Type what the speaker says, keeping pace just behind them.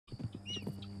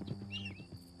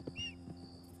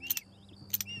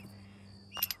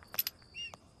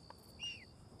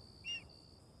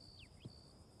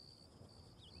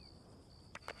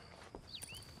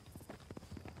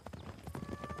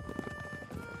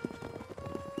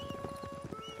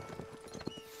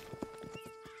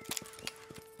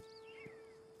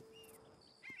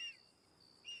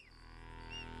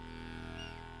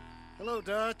Hello,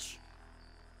 Dutch.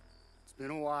 It's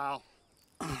been a while.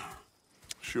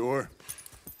 Sure.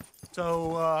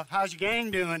 So, how's your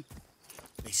gang doing?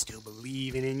 They still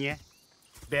believing in you?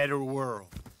 Better world.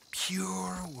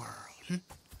 Pure world.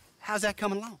 How's that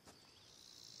coming along?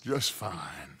 Just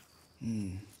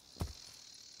fine.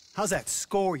 How's that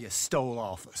score you stole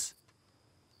off us?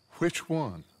 Which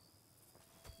one?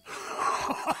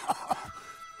 Oh,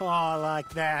 I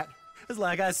like that. It's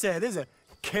like I said, this is a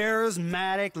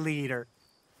charismatic leader.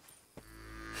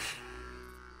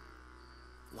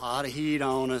 Lot of heat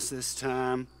on us this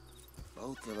time.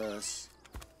 Both of us.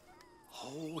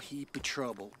 Whole heap of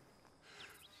trouble.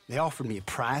 They offered me a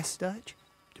price, Dutch,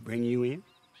 to bring you in.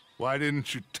 Why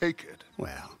didn't you take it?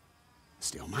 Well,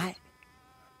 still might.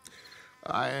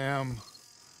 I am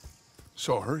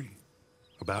sorry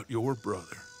about your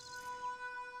brother.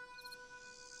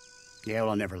 Yeah,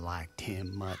 well, I never liked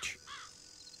him much.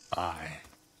 I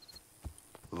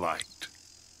liked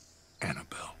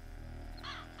Annabelle.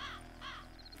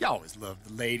 You always loved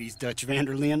the ladies, Dutch van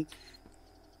der Linde.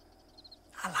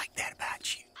 I like that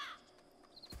about you.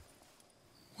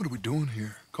 What are we doing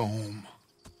here? Go home.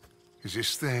 Is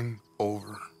this thing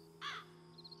over?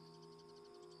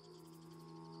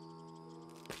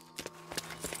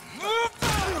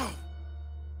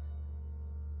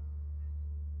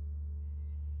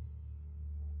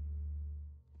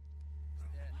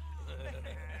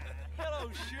 Hello,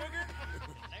 sugar.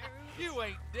 You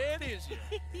ain't dead, is you?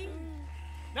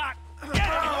 Not get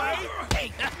away! What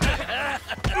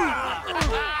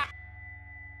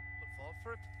fall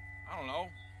for it? I don't know.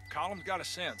 Colum's got a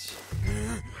sense.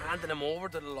 Handing him over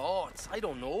to the lords. I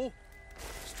don't know.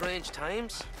 Strange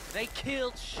times. They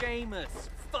killed Seamus.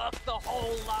 Fuck the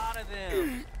whole lot of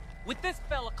them. With this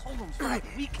fella Colum's right,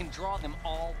 we can draw them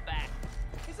all back.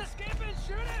 He's escaping!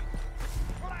 Shoot him!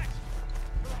 Relax.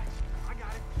 Relax. I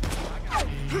got it.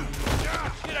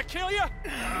 Did I kill you?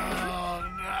 Oh,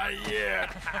 not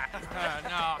yet.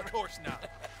 No, of course not.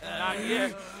 Not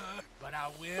yet. But I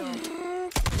will.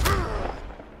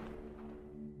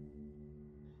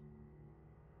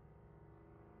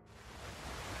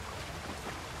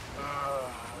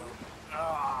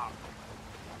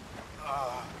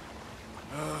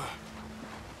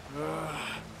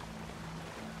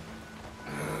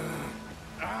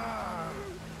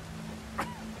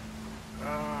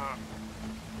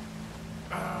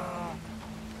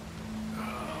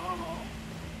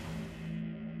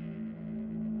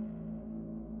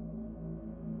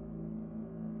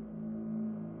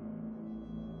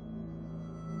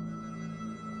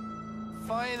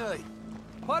 Finally!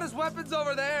 Put his weapons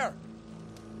over there!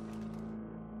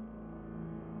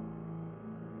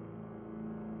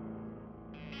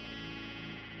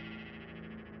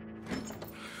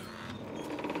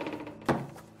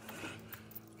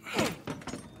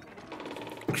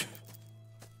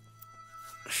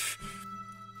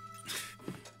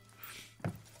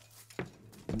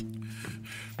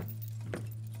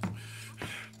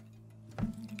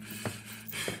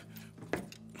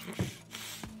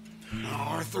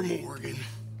 Arthur Morgan.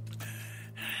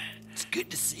 It's good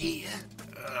to see you.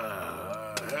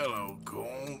 Hello,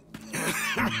 Colm.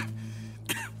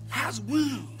 How's the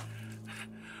wound?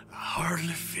 I hardly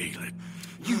feel it.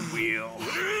 You will.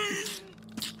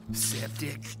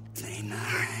 Septic. Ain't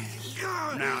nice.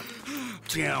 Now,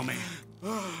 tell me.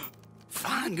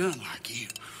 Fine gun like you.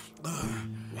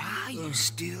 Why you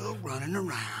still running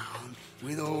around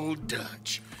with old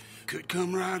Dutch? Could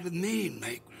come ride with me and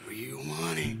make real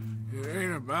money. It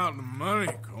ain't about the money,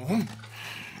 Colm.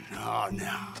 No.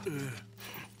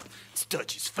 It's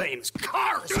Dutch's famous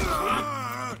cars.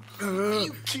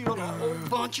 You killed a whole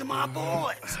bunch of my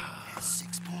boys. That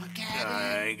 6-point cabin.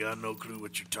 I ain't got no clue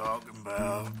what you're talking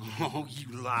about. Oh, you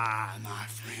lie, my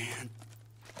friend.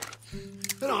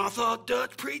 But I thought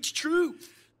Dutch preached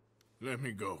truth. Let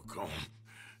me go, Colm,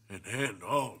 and end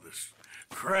all this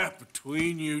crap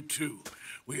between you two.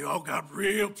 We all got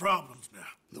real problems now.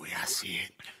 The way I see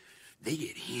it, they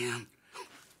get him.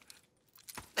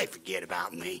 They forget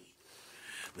about me.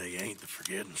 They ain't the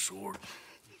forgetting sort.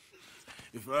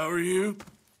 If I were you,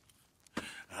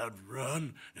 I'd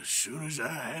run as soon as I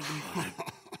had the money.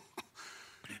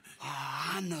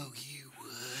 Oh, I know you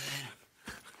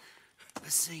would.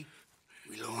 But see,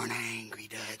 we lure an angry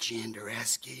Dutch in to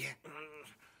rescue you.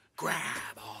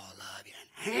 Grab all of you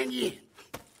and hand you in.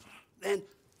 Then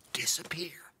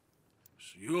disappear.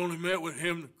 So you only met with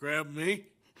him to grab me?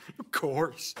 Of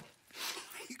course.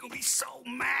 He's gonna be so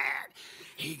mad.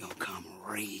 He gonna come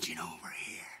raging over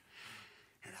here.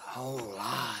 And a whole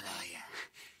lot of you.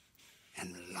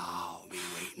 And the law will be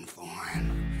waiting for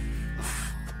him.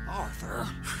 Arthur.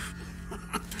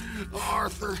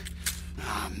 Arthur.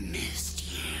 I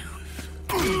missed you.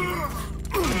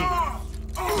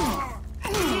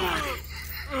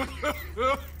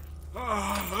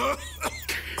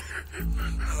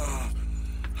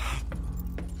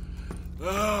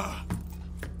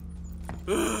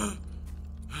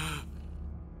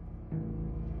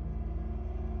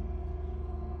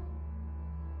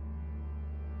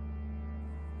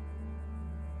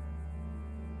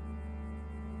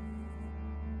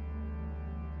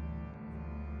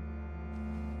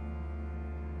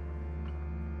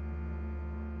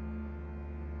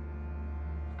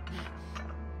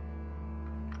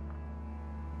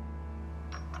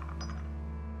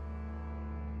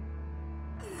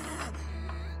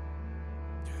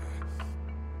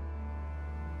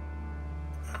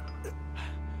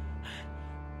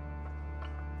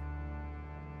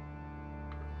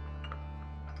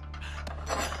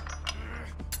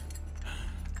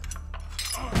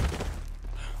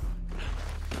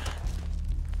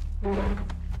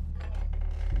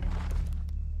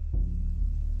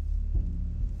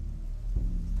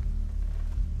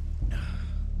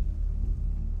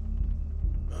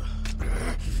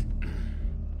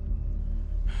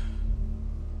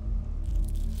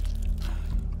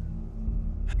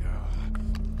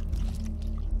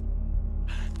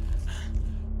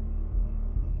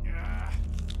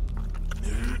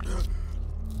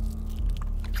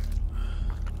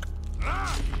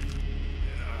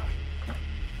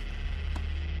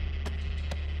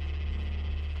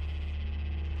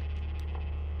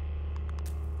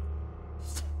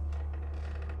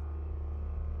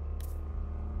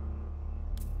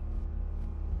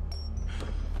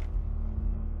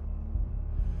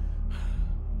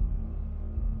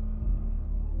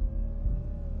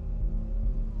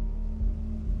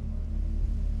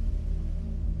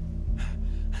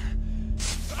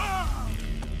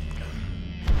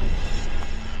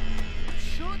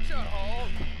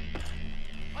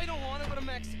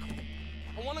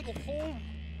 I want to go home.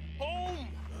 Home!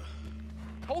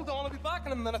 Hold on, I'll be back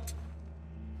in a minute.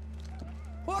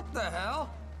 What the hell?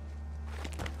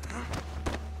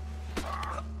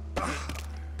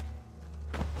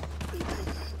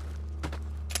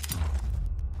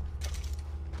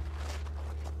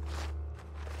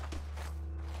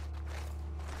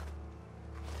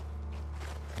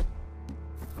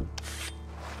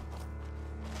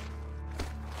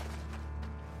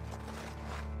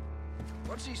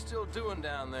 What's he still doing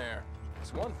down there?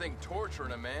 It's one thing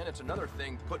torturing a man, it's another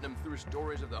thing putting him through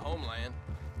stories of the homeland.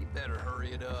 He better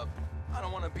hurry it up. I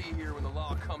don't want to be here when the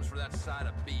law comes for that side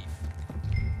of beef.